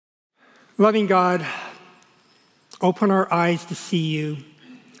Loving God, open our eyes to see you.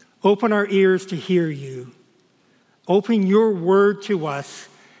 Open our ears to hear you. Open your word to us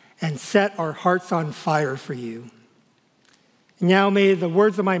and set our hearts on fire for you. Now may the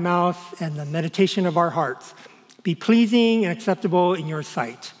words of my mouth and the meditation of our hearts be pleasing and acceptable in your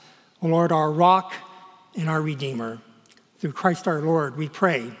sight. O Lord, our rock and our Redeemer. Through Christ our Lord, we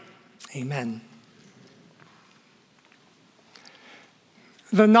pray. Amen.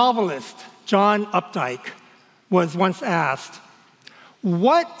 The novelist John Updike was once asked,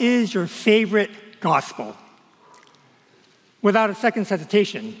 "What is your favorite gospel?" Without a second's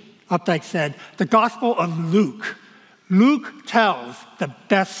hesitation, Updike said, "The Gospel of Luke. Luke tells the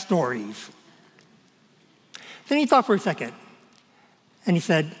best stories." Then he thought for a second, and he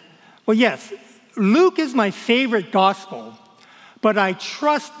said, "Well, yes, Luke is my favorite gospel, but I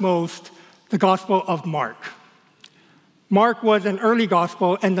trust most the Gospel of Mark." Mark was an early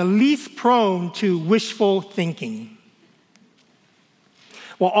gospel and the least prone to wishful thinking.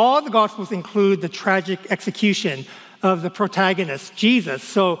 Well, all the Gospels include the tragic execution of the protagonist, Jesus,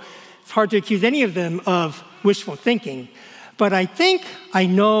 so it's hard to accuse any of them of wishful thinking. But I think I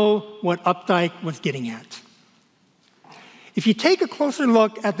know what Updike was getting at. If you take a closer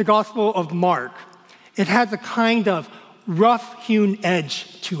look at the Gospel of Mark, it has a kind of rough-hewn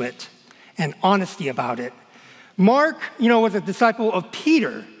edge to it and honesty about it. Mark, was a disciple of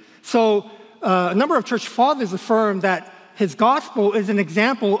Peter. So a number of church fathers affirm that his gospel is an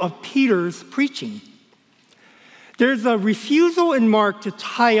example of Peter's preaching. There's a refusal in Mark to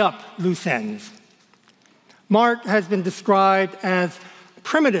tie up loose ends. Mark has been described as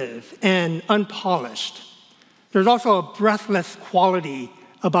primitive and unpolished. There's also a breathless quality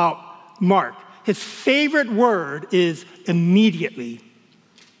about Mark. His favorite word is immediately.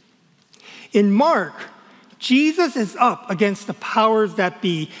 In Mark, Jesus is up against the powers that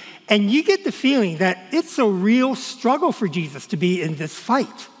be, and you get the feeling that it's a real struggle for Jesus to be in this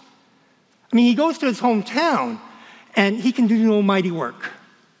fight. I mean, he goes to his hometown, and he can do no mighty work.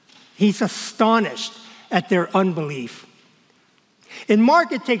 He's astonished at their unbelief. In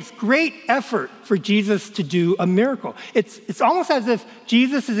Mark, it takes great effort for Jesus to do a miracle. It's almost as if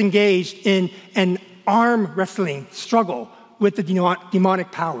Jesus is engaged in an arm wrestling struggle with the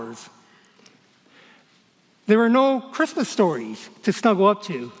demonic powers. There are no Christmas stories to snuggle up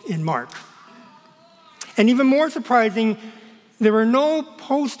to in Mark. And even more surprising, there are no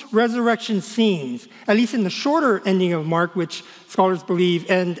post-resurrection scenes, at least in the shorter ending of Mark, which scholars believe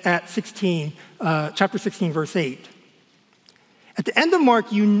end at chapter 16, verse 8. At the end of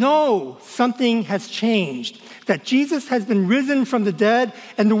Mark, you know something has changed, that Jesus has been risen from the dead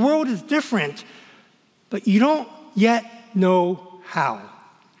and the world is different, but you don't yet know how.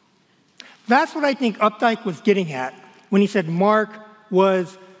 That's what I think Updike was getting at when he said Mark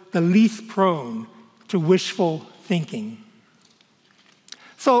was the least prone to wishful thinking.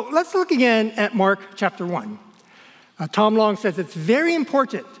 So let's look again at Mark chapter 1. Tom Long says it's very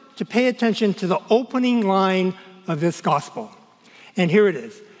important to pay attention to the opening line of this gospel. And here it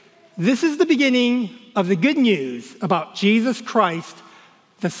is. This is the beginning of the good news about Jesus Christ,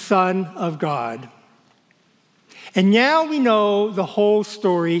 the Son of God. And now we know the whole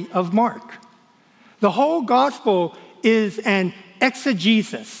story of Mark. The whole gospel is an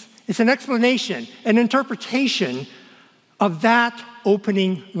exegesis. It's an explanation, an interpretation of that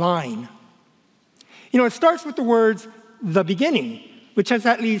opening line. It starts with the words, the beginning, which has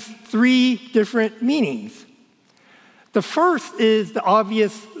at least 3 different meanings. The first is the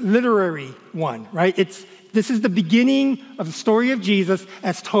obvious literary one, right? This is the beginning of the story of Jesus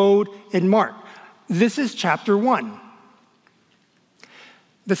as told in Mark. This is chapter 1.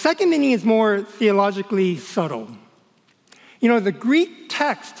 The second meaning is more theologically subtle. The Greek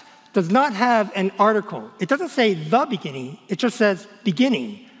text does not have an article. It doesn't say the beginning, it just says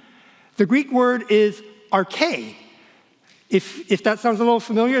beginning. The Greek word is arche. If that sounds a little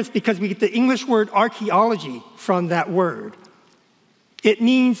familiar, it's because we get the English word archaeology from that word. It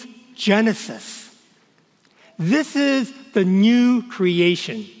means Genesis. This is the new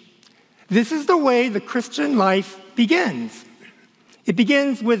creation. This is the way the Christian life begins. It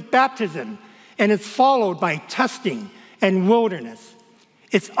begins with baptism, and it's followed by testing and wilderness.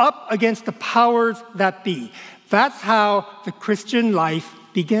 It's up against the powers that be. That's how the Christian life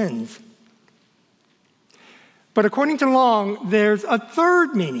begins. But according to Long, there's a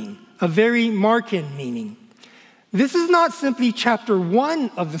third meaning, a very Markan meaning. This is not simply chapter 1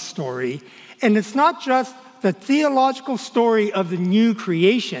 of the story, and it's not just the theological story of the new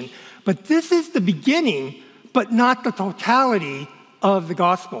creation, but this is the beginning, but not the totality of the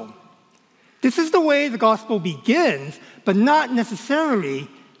gospel. This is the way the gospel begins, but not necessarily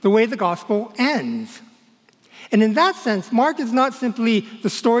the way the gospel ends. And in that sense, Mark is not simply the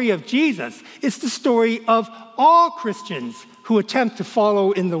story of Jesus. It's the story of all Christians who attempt to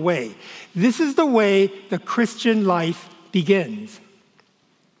follow in the way. This is the way the Christian life begins.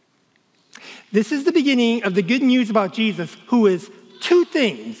 This is the beginning of the good news about Jesus, who is two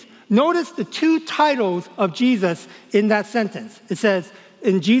things. Notice the two titles of Jesus in that sentence. It says,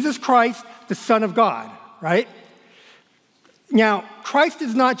 in Jesus Christ, the Son of God, right? Now, Christ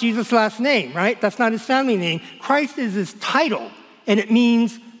is not Jesus' last name, right? That's not his family name. Christ is his title, and it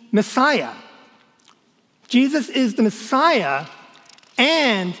means Messiah. Jesus is the Messiah,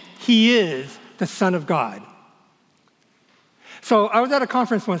 and he is the Son of God. So I was at a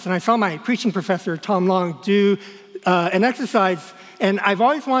conference once, and I saw my preaching professor, Tom Long, do an exercise, and I've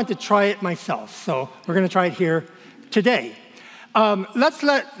always wanted to try it myself. So we're going to try it here today. Let's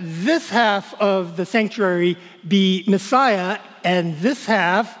let this half of the sanctuary be Messiah, and this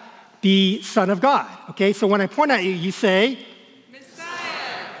half be Son of God. Okay, so when I point at you, you say, Messiah,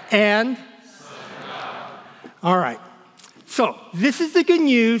 and Son of God. All right. So this is the good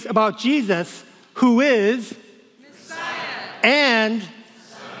news about Jesus, who is and Son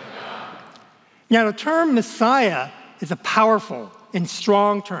of God. Now, the term Messiah is a powerful and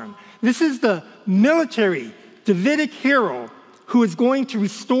strong term. This is the military Davidic hero who is going to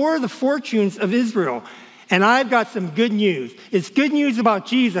restore the fortunes of Israel. And I've got some good news. It's good news about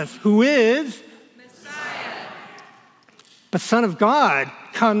Jesus, who is Messiah. But Son of God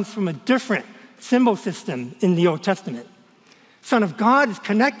comes from a different symbol system in the Old Testament. Son of God is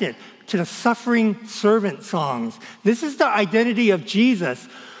connected to the suffering servant songs. This is the identity of Jesus,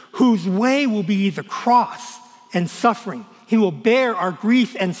 whose way will be the cross and suffering. He will bear our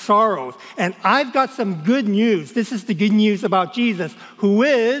grief and sorrows. And I've got some good news. This is the good news about Jesus, who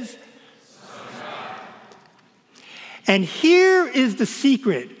is Son of God. And here is the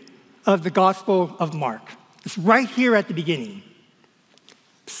secret of the Gospel of Mark. It's right here at the beginning.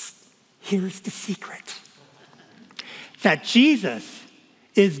 Psst, here's the secret. That Jesus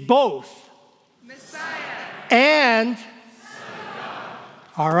is both Messiah and Son of God.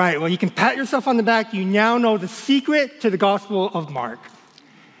 All right, well, you can pat yourself on the back. You now know the secret to the Gospel of Mark.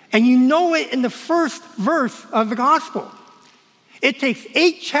 And you know it in the first verse of the Gospel. It takes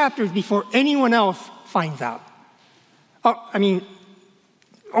 8 chapters before anyone else finds out. Oh, I mean,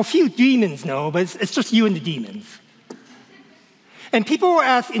 a few demons know, but it's just you and the demons. And people will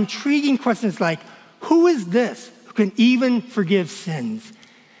ask intriguing questions like, who is this who can even forgive sins?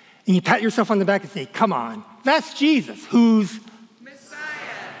 And you pat yourself on the back and say, come on, that's Jesus, who's Messiah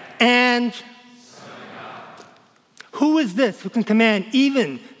and Son of God. Who is this who can command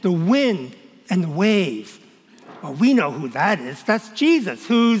even the wind and the waves? Well, we know who that is. That's Jesus,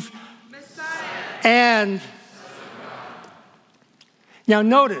 who's Messiah and Son of God. Now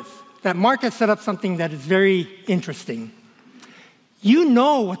notice that Mark has set up something that is very interesting. You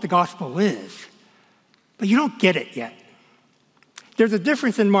know what the gospel is, but you don't get it yet. There's a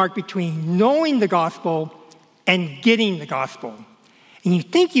difference in Mark between knowing the gospel and getting the gospel. And you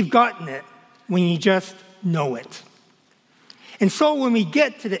think you've gotten it when you just know it. And so when we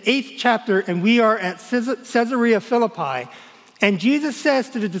get to the 8th chapter and we are at Caesarea Philippi, and Jesus says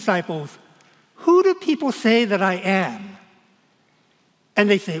to the disciples, who do people say that I am? And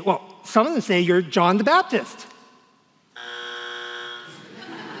they say, well, some of them say you're John the Baptist.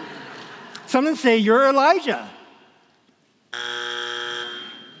 Some of them say you're Elijah.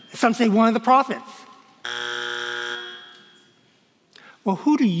 Some say one of the prophets. Well,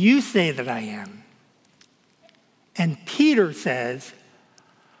 who do you say that I am? And Peter says,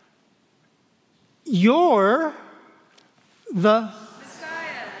 you're the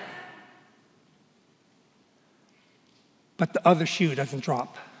Messiah. But the other shoe doesn't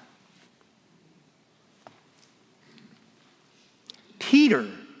drop. Peter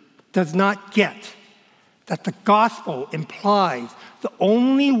does not get that the gospel implies the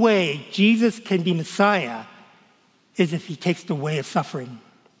only way Jesus can be Messiah is if he takes the way of suffering,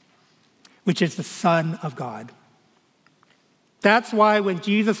 which is the Son of God. That's why when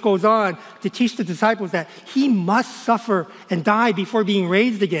Jesus goes on to teach the disciples that he must suffer and die before being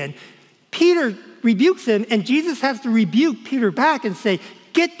raised again, Peter rebukes him, and Jesus has to rebuke Peter back and say,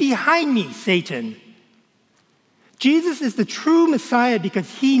 get behind me, Satan. Jesus is the true Messiah because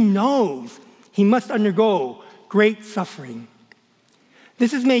he knows he must undergo great suffering.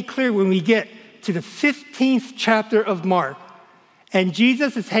 This is made clear when we get to the 15th chapter of Mark, and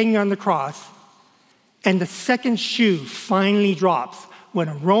Jesus is hanging on the cross, and the second shoe finally drops when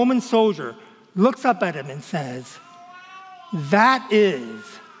a Roman soldier looks up at him and says, that is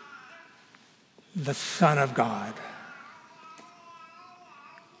the Son of God.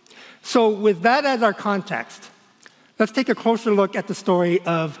 So with that as our context, let's take a closer look at the story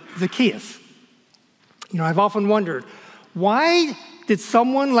of Zacchaeus. I've often wondered, why did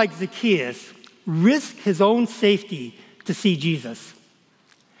someone like Zacchaeus risk his own safety to see Jesus?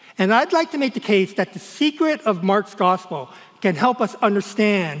 And I'd like to make the case that the secret of Mark's gospel can help us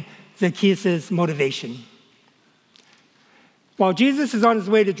understand Zacchaeus' motivation. While Jesus is on his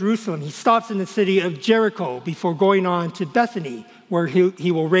way to Jerusalem, he stops in the city of Jericho before going on to Bethany, where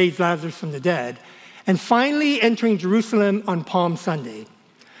he will raise Lazarus from the dead, and finally entering Jerusalem on Palm Sunday.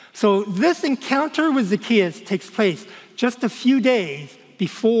 So this encounter with Zacchaeus takes place just a few days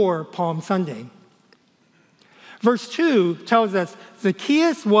before Palm Sunday. Verse 2 tells us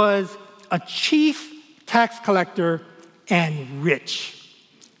Zacchaeus was a chief tax collector and rich.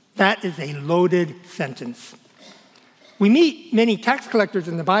 That is a loaded sentence. We meet many tax collectors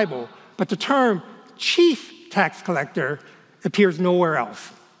in the Bible, but the term chief tax collector appears nowhere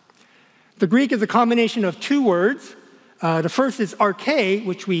else. The Greek is a combination of two words. The first is arche,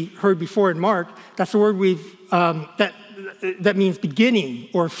 which we heard before in Mark. That's the word that means beginning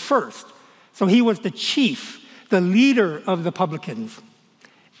or first. So he was the chief, the leader of the publicans.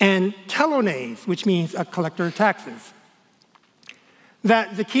 And telones, which means a collector of taxes.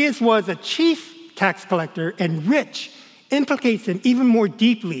 That Zacchaeus was a chief tax collector and rich implicates him even more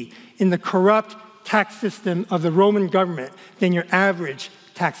deeply in the corrupt tax system of the Roman government than your average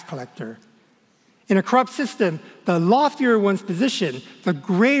tax collector. In a corrupt system, the loftier one's position, the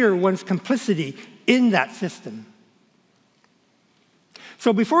greater one's complicity in that system.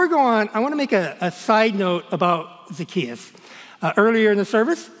 So before we go on, I want to make a side note about Zacchaeus. Earlier in the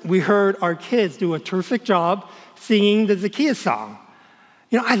service, we heard our kids do a terrific job singing the Zacchaeus song.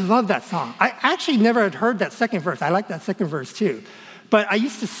 I love that song. I actually never had heard that second verse. I like that second verse too. But I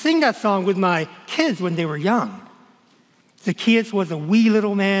used to sing that song with my kids when they were young. Zacchaeus was a wee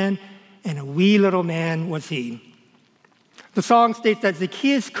little man, and a wee little man was he. The song states that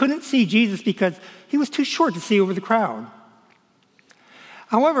Zacchaeus couldn't see Jesus because he was too short to see over the crowd.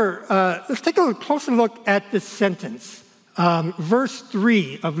 However, let's take a closer look at this sentence. Verse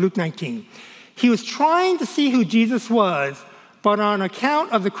 3 of Luke 19. He was trying to see who Jesus was, but on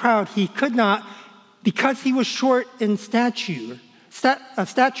account of the crowd, he could not because he was short in stature.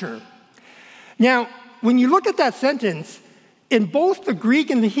 Now, when you look at that sentence, in both the Greek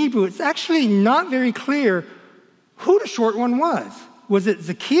and the Hebrew, it's actually not very clear who the short one was. Was it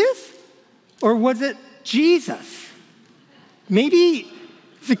Zacchaeus or was it Jesus? Maybe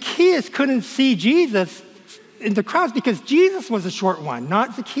Zacchaeus couldn't see Jesus in the crowds because Jesus was the short one,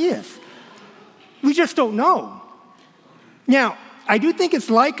 not Zacchaeus. We just don't know. Now, I do think it's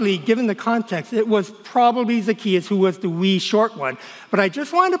likely, given the context, it was probably Zacchaeus who was the wee short one. But I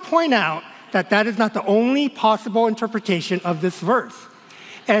just wanted to point out that that is not the only possible interpretation of this verse.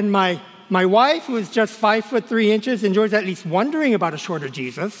 And my wife, who is just 5'3", enjoys at least wondering about a shorter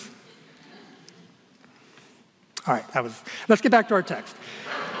Jesus. All right, let's get back to our text.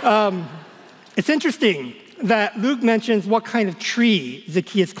 It's interesting that Luke mentions what kind of tree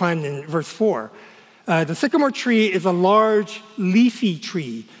Zacchaeus climbed in verse 4. The sycamore tree is a large, leafy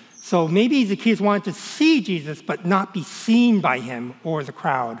tree. So maybe Zacchaeus wanted to see Jesus, but not be seen by him or the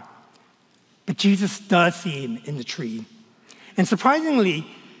crowd. But Jesus does see him in the tree. And surprisingly,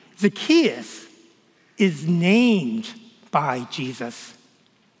 Zacchaeus is named by Jesus.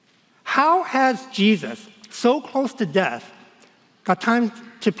 How has Jesus, so close to death, got time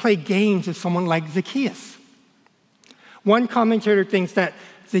to play games with someone like Zacchaeus? One commentator thinks that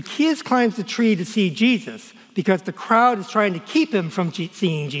Zacchaeus climbs the tree to see Jesus because the crowd is trying to keep him from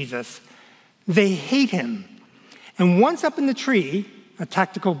seeing Jesus. They hate him. And once up in the tree, a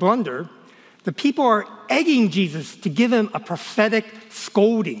tactical blunder, the people are egging Jesus to give him a prophetic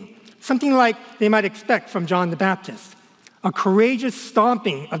scolding, something like they might expect from John the Baptist, a courageous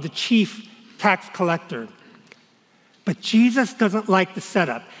stomping of the chief tax collector. But Jesus doesn't like the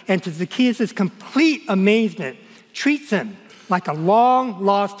setup, and to Zacchaeus' complete amazement, treats him like a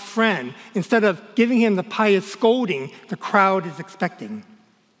long-lost friend instead of giving him the pious scolding the crowd is expecting.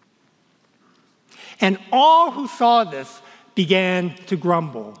 And all who saw this began to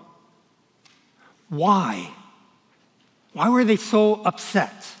grumble. Why? Why were they so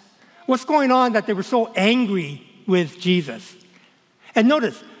upset? What's going on that they were so angry with Jesus? And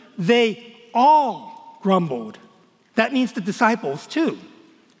notice, they all grumbled. That means the disciples too.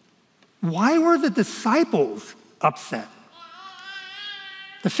 Why were the disciples upset?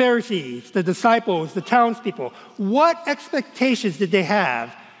 The Pharisees, the disciples, the townspeople, what expectations did they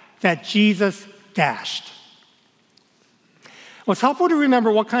have that Jesus dashed? Well, it's helpful to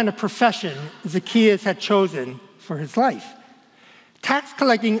remember what kind of profession Zacchaeus had chosen for his life. Tax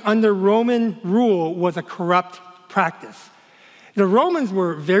collecting under Roman rule was a corrupt practice. The Romans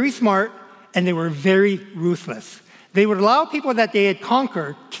were very smart and they were very ruthless. They would allow people that they had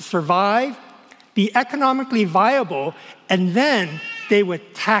conquered to survive, be economically viable, and then they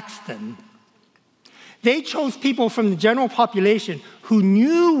would tax them. They chose people from the general population who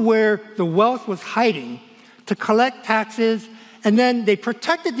knew where the wealth was hiding to collect taxes, and then they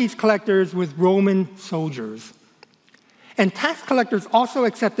protected these collectors with Roman soldiers. And tax collectors also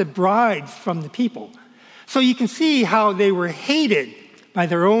accepted bribes from the people. So you can see how they were hated by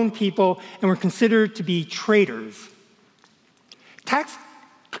their own people and were considered to be traitors. Tax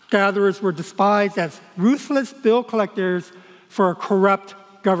gatherers were despised as ruthless bill collectors for a corrupt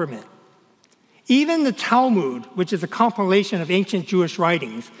government. Even the Talmud, which is a compilation of ancient Jewish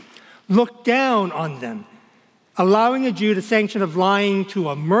writings, looked down on them, allowing a Jew the sanction of lying to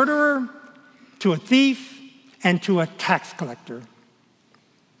a murderer, to a thief, and to a tax collector.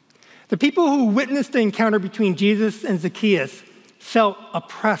 The people who witnessed the encounter between Jesus and Zacchaeus felt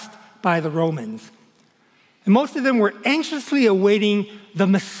oppressed by the Romans. And most of them were anxiously awaiting the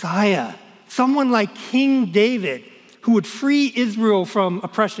Messiah, someone like King David, who would free Israel from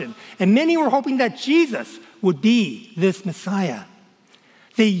oppression. And many were hoping that Jesus would be this Messiah.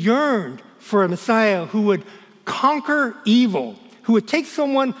 They yearned for a Messiah who would conquer evil, who would take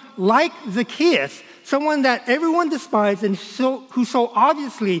someone like Zacchaeus, someone that everyone despised and who so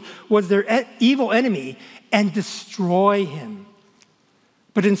obviously was their evil enemy, and destroy him.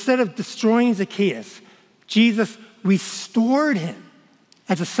 But instead of destroying Zacchaeus, Jesus restored him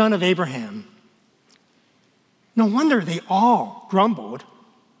as a son of Abraham. No wonder they all grumbled.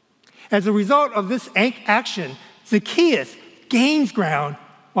 As a result of this action, Zacchaeus gains ground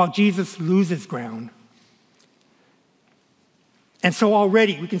while Jesus loses ground. And so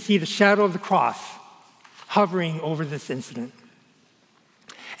already we can see the shadow of the cross hovering over this incident.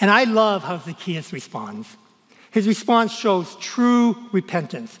 And I love how Zacchaeus responds. His response shows true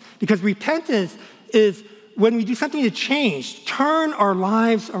repentance, because repentance is when we do something to change, turn our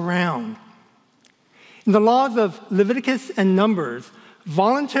lives around. In the laws of Leviticus and Numbers,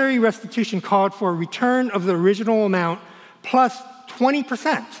 voluntary restitution called for a return of the original amount plus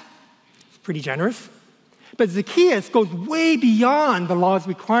 20%. It's pretty generous. But Zacchaeus goes way beyond the law's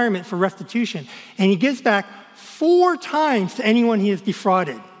requirement for restitution, and he gives back 4 times to anyone he has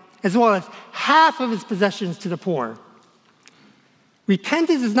defrauded, as well as half of his possessions to the poor.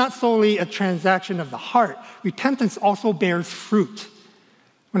 Repentance is not solely a transaction of the heart. Repentance also bears fruit.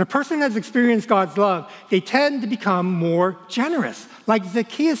 When a person has experienced God's love, they tend to become more generous, like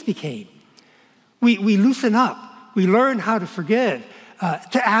Zacchaeus became. We loosen up. We learn how to forgive,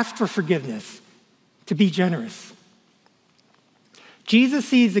 to ask for forgiveness, to be generous. Jesus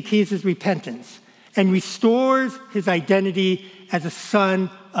sees Zacchaeus' repentance and restores his identity as a son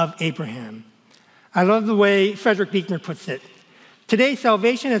of Abraham. I love the way Frederick Buechner puts it. Today,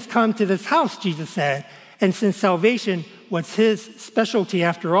 salvation has come to this house, Jesus said, and since salvation was his specialty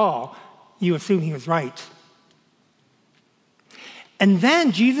after all, you assume he was right. And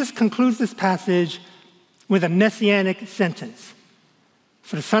then Jesus concludes this passage with a messianic sentence.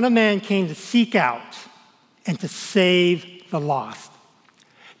 For the Son of Man came to seek out and to save the lost.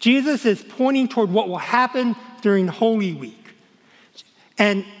 Jesus is pointing toward what will happen during Holy Week.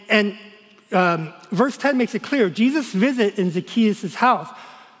 And verse 10 makes it clear, Jesus' visit in Zacchaeus' house,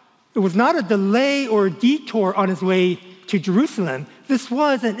 it was not a delay or a detour on his way to Jerusalem. This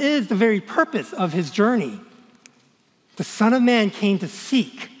was and is the very purpose of his journey. The Son of Man came to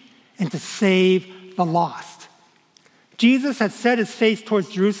seek and to save the lost. Jesus had set his face towards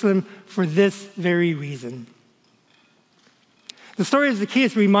Jerusalem for this very reason. The story of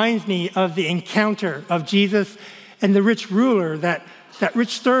Zacchaeus reminds me of the encounter of Jesus and the rich ruler that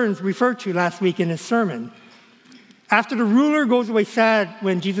Rich Stearns referred to last week in his sermon. After the ruler goes away sad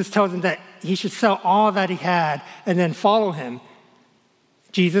when Jesus tells him that he should sell all that he had and then follow him,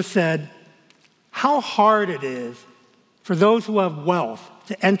 Jesus said, "How hard it is for those who have wealth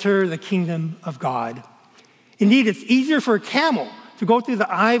to enter the kingdom of God. Indeed, it's easier for a camel to go through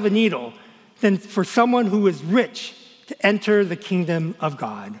the eye of a needle than for someone who is rich to enter the kingdom of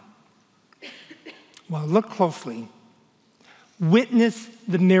God." Well, look closely. Witness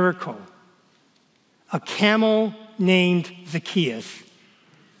the miracle. A camel named Zacchaeus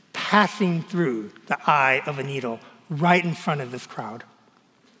passing through the eye of a needle right in front of this crowd.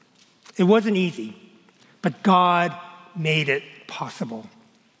 It wasn't easy, but God made it possible.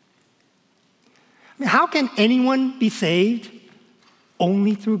 I mean, how can anyone be saved?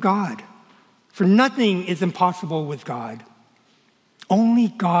 Only through God. For nothing is impossible with God. Only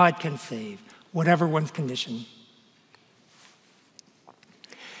God can save, whatever one's condition.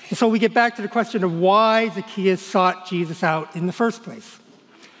 And so we get back to the question of why Zacchaeus sought Jesus out in the first place.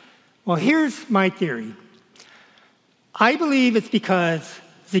 Well, here's my theory. I believe it's because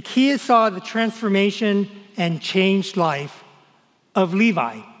Zacchaeus saw the transformation and changed life of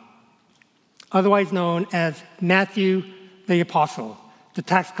Levi, otherwise known as Matthew the Apostle, the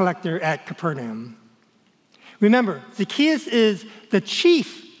tax collector at Capernaum. Remember, Zacchaeus is the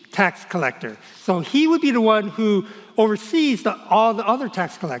chief tax collector, so he would be the one who oversees all the other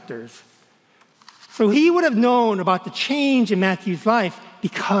tax collectors. So he would have known about the change in Matthew's life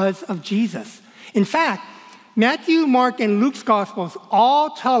because of Jesus. In fact, Matthew, Mark, and Luke's Gospels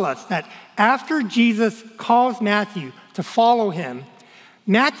all tell us that after Jesus calls Matthew to follow him,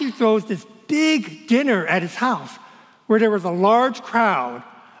 Matthew throws this big dinner at his house where there was a large crowd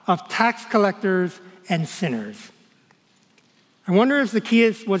of tax collectors and sinners. I wonder if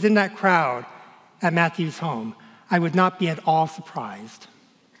Zacchaeus was in that crowd at Matthew's home. I would not be at all surprised.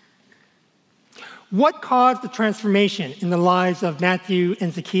 What caused the transformation in the lives of Matthew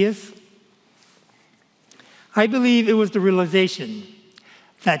and Zacchaeus? I believe it was the realization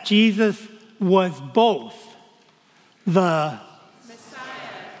that Jesus was both the Messiah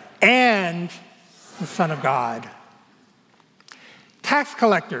and the Son of God. Tax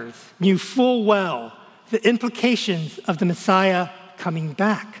collectors knew full well the implications of the Messiah coming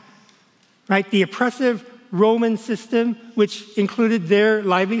back, right? The oppressive Roman system, which included their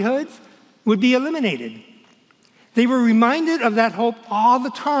livelihoods, would be eliminated. They were reminded of that hope all the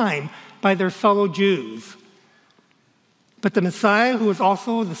time by their fellow Jews. But the Messiah, who is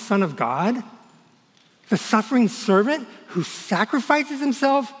also the Son of God, the suffering servant who sacrifices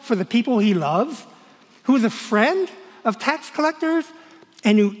himself for the people he loves, who is a friend of tax collectors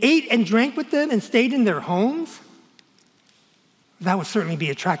and who ate and drank with them and stayed in their homes, that would certainly be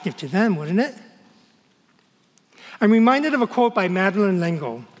attractive to them, wouldn't it? I'm reminded of a quote by Madeleine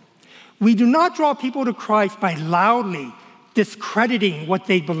L'Engle. We do not draw people to Christ by loudly discrediting what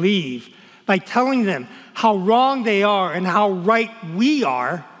they believe, by telling them how wrong they are and how right we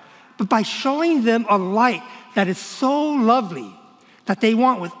are, but by showing them a light that is so lovely that they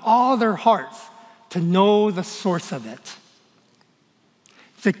want with all their hearts to know the source of it.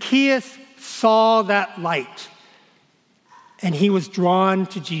 Zacchaeus saw that light, and he was drawn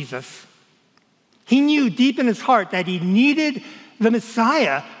to Jesus. He knew deep in his heart that he needed the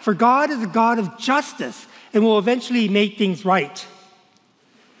Messiah, for God is a God of justice and will eventually make things right.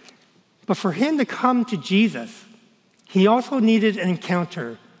 But for him to come to Jesus, he also needed an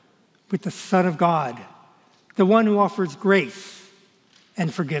encounter with the Son of God, the one who offers grace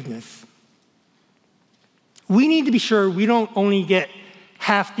and forgiveness. We need to be sure we don't only get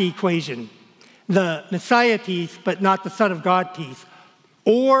half the equation, the Messiah piece, but not the Son of God piece,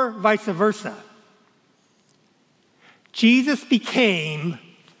 or vice versa. Jesus became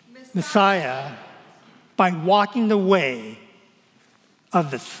Messiah by walking the way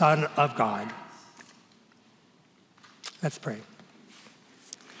of the Son of God. Let's pray.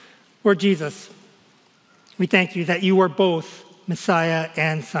 Lord Jesus, we thank you that you are both Messiah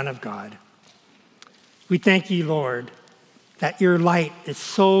and Son of God. We thank you, Lord, that your light is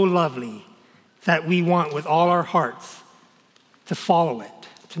so lovely that we want with all our hearts to follow it,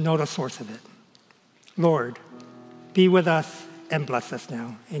 to know the source of it. Lord, be with us and bless us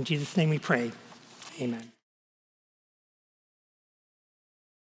now. In Jesus' name we pray. Amen.